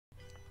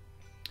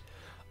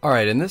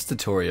Alright, in this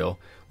tutorial,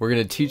 we're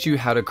going to teach you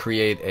how to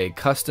create a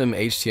custom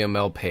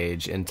HTML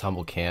page in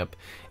TumblCamp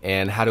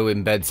and how to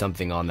embed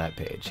something on that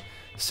page.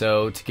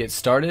 So to get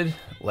started,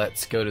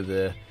 let's go to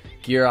the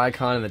gear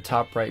icon in the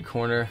top right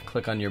corner,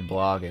 click on your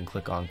blog and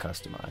click on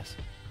Customize.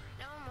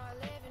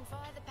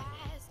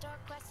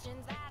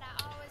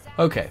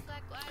 Okay,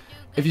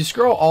 if you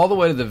scroll all the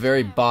way to the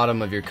very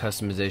bottom of your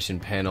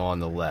customization panel on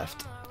the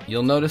left,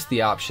 you'll notice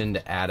the option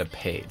to add a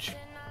page.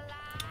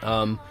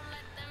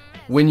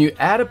 When you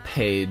add a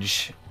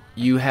page,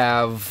 you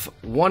have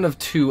one of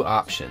two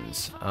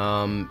options.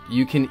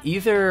 You can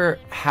either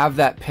have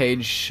that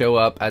page show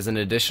up as an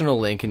additional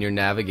link in your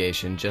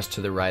navigation just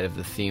to the right of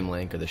the theme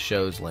link or the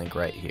shows link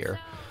right here,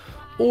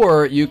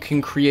 or you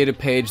can create a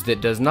page that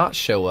does not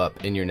show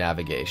up in your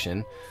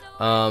navigation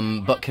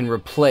but can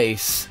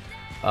replace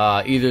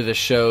either the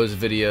shows,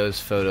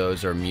 videos,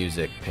 photos, or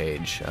music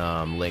page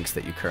links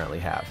that you currently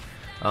have.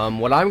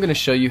 What I'm going to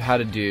show you how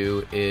to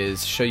do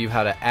is show you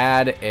how to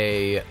add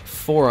a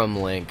forum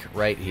link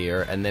right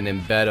here and then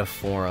embed a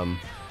forum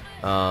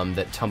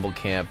that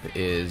TumblCamp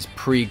is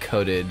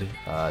pre-coded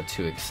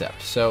to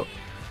accept. So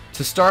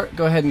to start,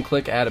 go ahead and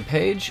click Add a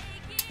Page,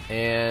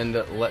 and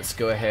let's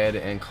go ahead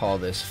and call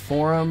this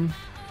Forum.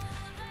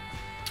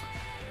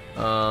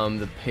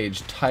 The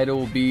page title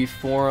will be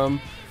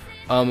Forum.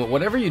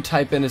 Whatever you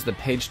type in as the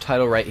page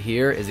title right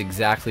here is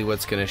exactly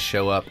what's going to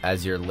show up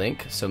as your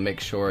link, so make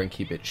sure and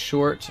keep it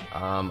short.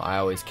 I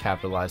always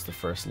capitalize the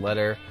first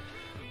letter.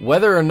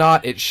 Whether or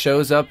not it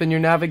shows up in your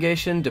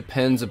navigation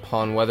depends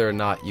upon whether or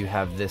not you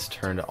have this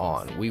turned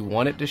on. We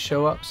want it to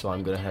show up, so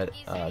I'm going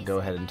to go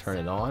ahead and turn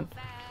it on.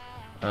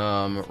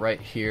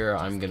 Right here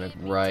I'm going to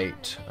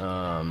write,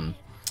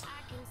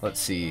 let's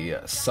see,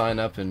 sign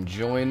up and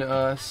join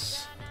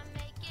us.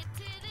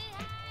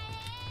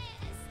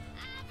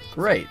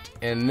 Great,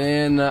 and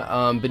then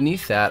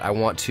beneath that I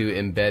want to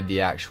embed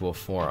the actual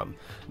forum.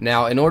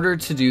 Now in order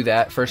to do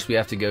that, first we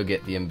have to go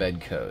get the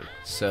embed code.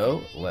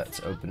 So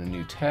let's open a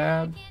new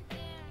tab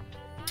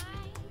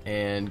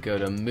and go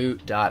to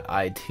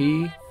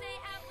moot.it.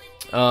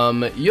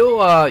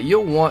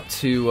 You'll want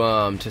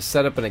to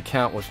set up an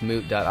account with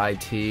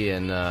moot.it,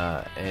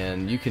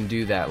 and you can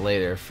do that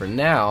later. For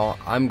now,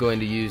 I'm going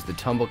to use the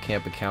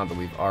TumblCamp account that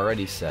we've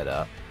already set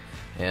up,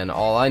 and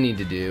all I need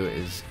to do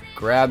is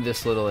grab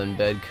this little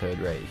embed code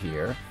right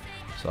here.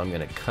 So I'm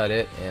going to cut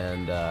it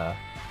and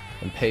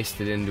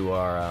paste it into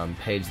our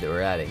page that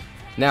we're adding.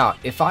 Now,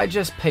 if I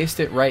just paste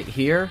it right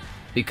here,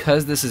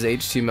 because this is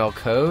HTML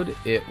code,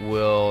 it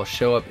will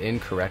show up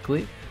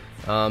incorrectly.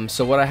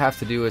 So what I have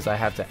to do is I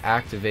have to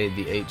activate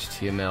the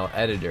HTML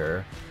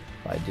editor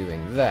by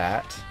doing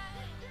that,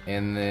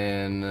 and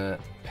then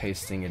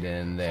pasting it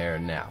in there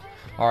now.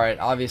 Alright,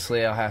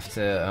 obviously I'll have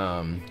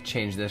to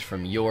change this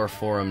from your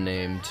forum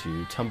name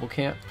to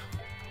TumblCamp.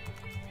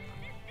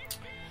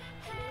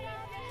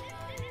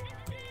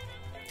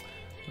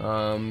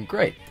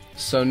 Great.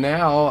 So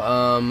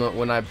now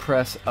when I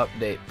press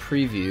update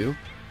preview,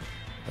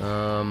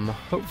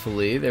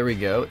 hopefully, there we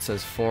go, it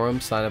says forum,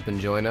 sign up and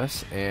join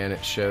us, and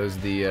it shows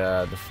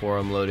the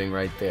forum loading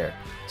right there.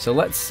 So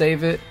let's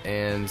save it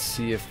and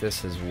see if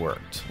this has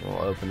worked. We'll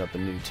open up a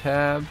new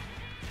tab,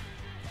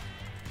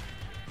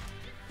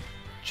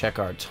 check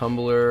our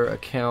Tumblr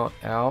account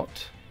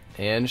out,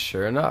 and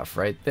sure enough,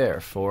 right there,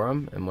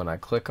 forum, and when I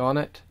click on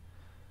it,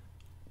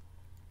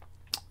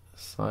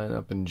 sign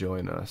up and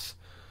join us.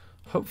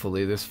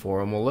 Hopefully this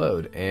forum will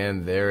load,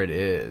 and there it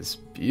is.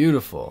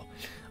 Beautiful.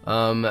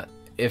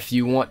 If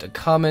you want to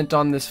comment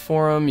on this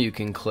forum, you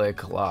can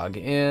click log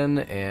in,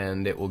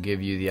 and it will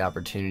give you the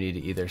opportunity to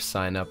either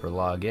sign up or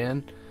log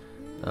in.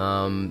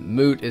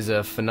 Moot is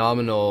a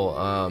phenomenal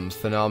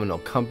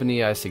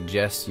company. I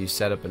suggest you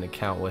set up an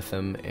account with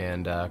them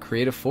and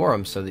create a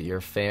forum so that your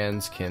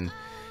fans can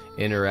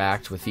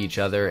interact with each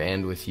other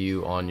and with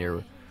you on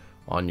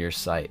your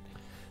site.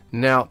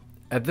 Now,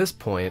 at this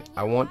point,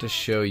 I want to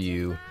show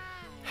you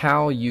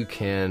how you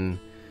can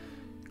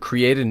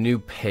create a new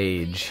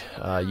page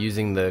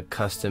using the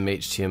custom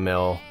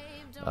HTML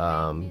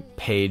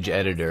page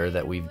editor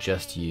that we've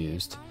just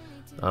used,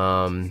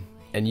 and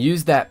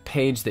use that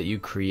page that you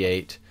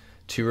create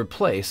to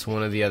replace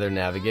one of the other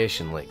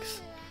navigation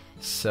links.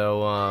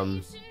 So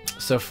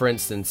for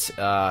instance,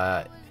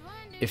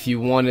 if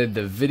you wanted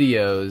the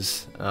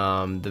videos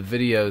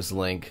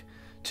link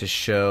to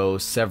show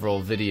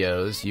several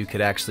videos, you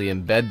could actually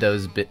embed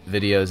those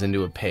videos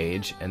into a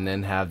page and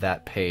then have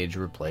that page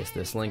replace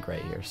this link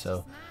right here.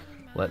 So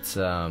let's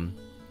go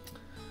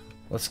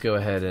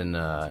ahead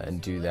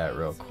and do that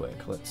real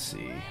quick. Let's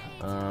see.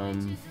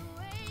 I'm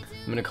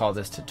gonna call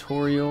this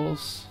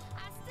tutorials.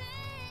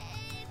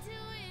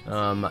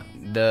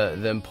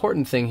 The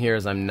important thing here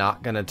is I'm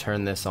not gonna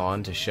turn this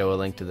on to show a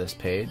link to this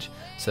page,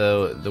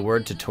 so the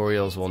word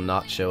tutorials will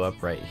not show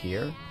up right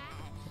here.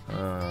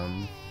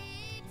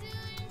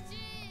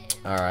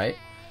 Alright,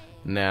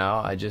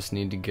 now I just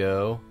need to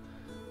go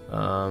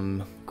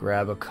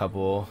grab a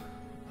couple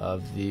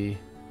of the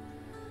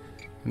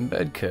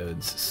embed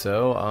codes.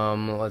 So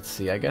let's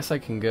see, I guess I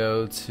can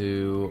go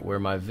to where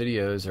my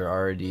videos are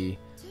already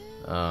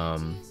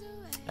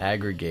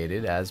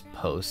aggregated as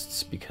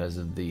posts because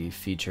of the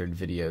featured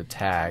video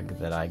tag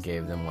that I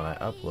gave them when I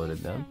uploaded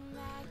them,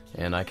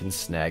 and I can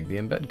snag the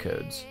embed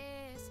codes.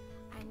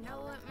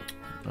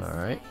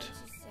 Alright,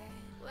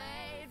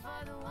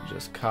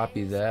 just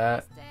copy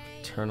that,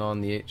 turn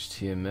on the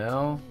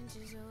HTML,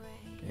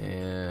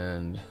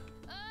 and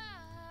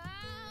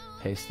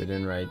paste it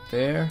in right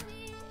there.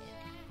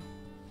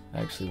 I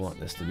actually want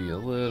this to be a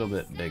little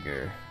bit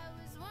bigger.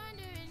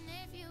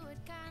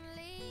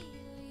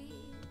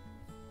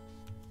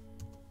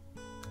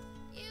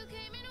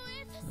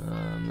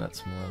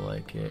 That's more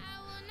like it.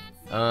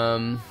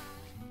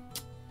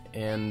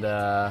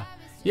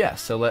 Yeah,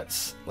 so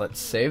let's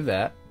save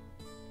that,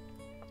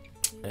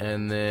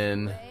 and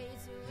then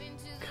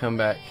come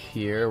back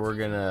here. We're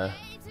gonna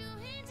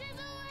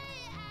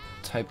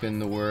type in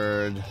the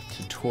word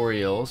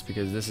tutorials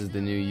because this is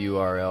the new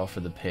URL for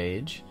the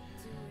page,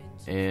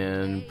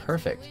 and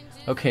perfect.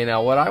 Okay,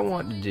 now what I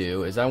want to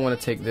do is I want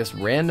to take this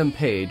random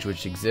page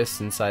which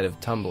exists inside of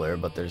Tumblr,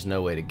 but there's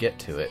no way to get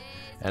to it,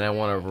 and I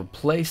want to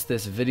replace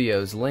this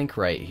videos link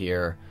right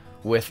here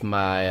with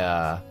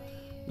my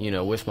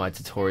with my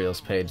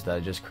tutorials page that I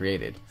just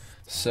created.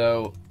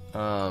 So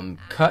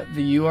cut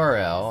the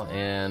URL,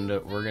 and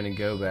we're gonna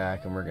go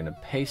back and we're gonna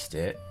paste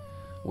it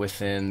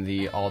within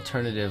the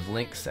alternative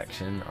link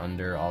section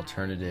under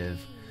alternative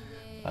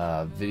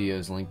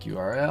videos link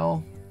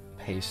URL.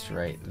 Paste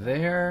right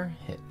there,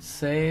 hit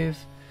save,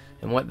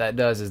 and what that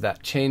does is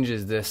that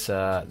changes this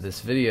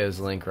this videos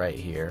link right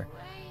here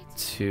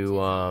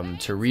to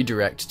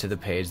redirect to the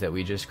page that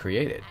we just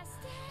created.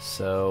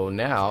 So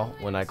now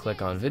when I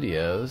click on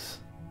videos,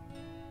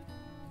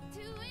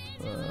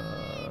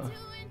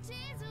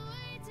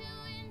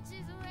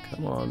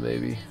 come on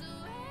baby.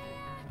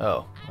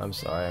 Oh, I'm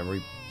sorry, I'm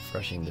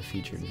refreshing the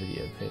featured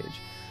video page.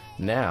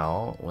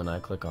 Now when I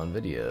click on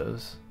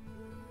videos,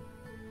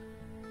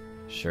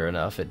 sure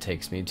enough, it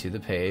takes me to the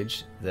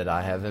page that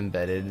I have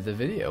embedded the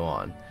video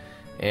on.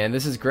 And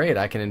this is great.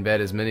 I can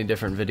embed as many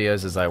different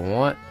videos as I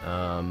want.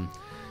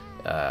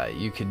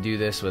 You could do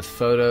this with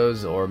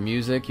photos or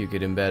music. You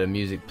could embed a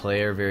music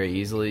player very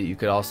easily. You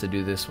could also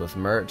do this with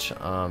merch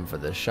for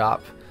the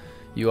shop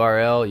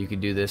URL. You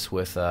could do this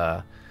with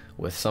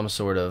some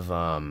sort of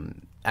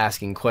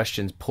asking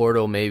questions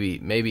portal. Maybe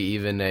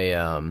even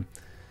a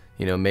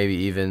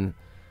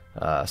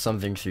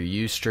something through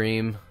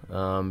Ustream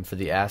for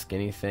the Ask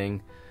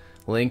Anything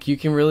link. You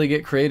can really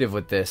get creative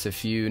with this.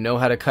 If you know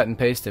how to cut and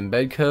paste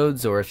embed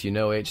codes, or if you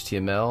know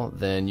HTML,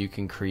 then you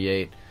can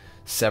create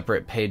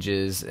separate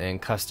pages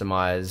and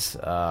customize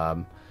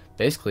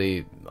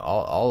basically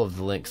all of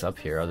the links up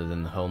here other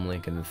than the home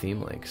link and the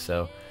theme link.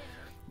 So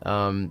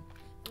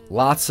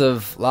lots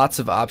of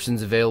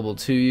options available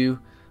to you.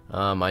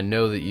 I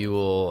know that you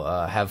will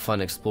have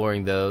fun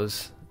exploring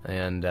those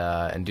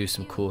and do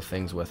some cool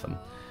things with them.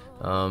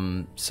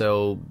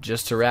 So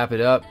just to wrap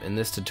it up, in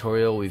this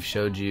tutorial we've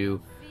showed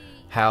you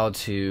how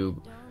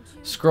to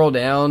scroll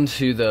down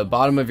to the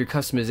bottom of your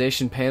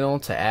customization panel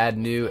to add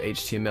new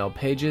HTML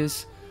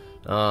pages.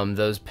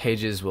 Those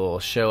pages will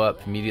show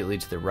up immediately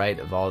to the right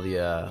of all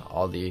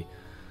the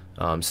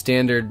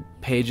standard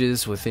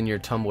pages within your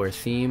Tumblr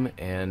theme,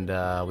 and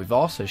we've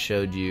also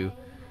showed you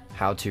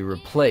how to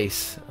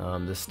replace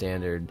the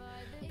standard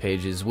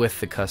pages with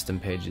the custom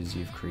pages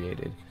you've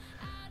created.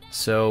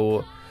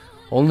 So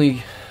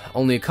only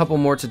a couple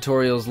more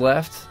tutorials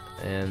left,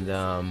 and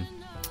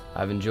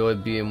I've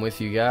enjoyed being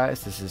with you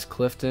guys. This is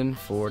Clifton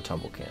for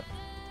TumblCamp.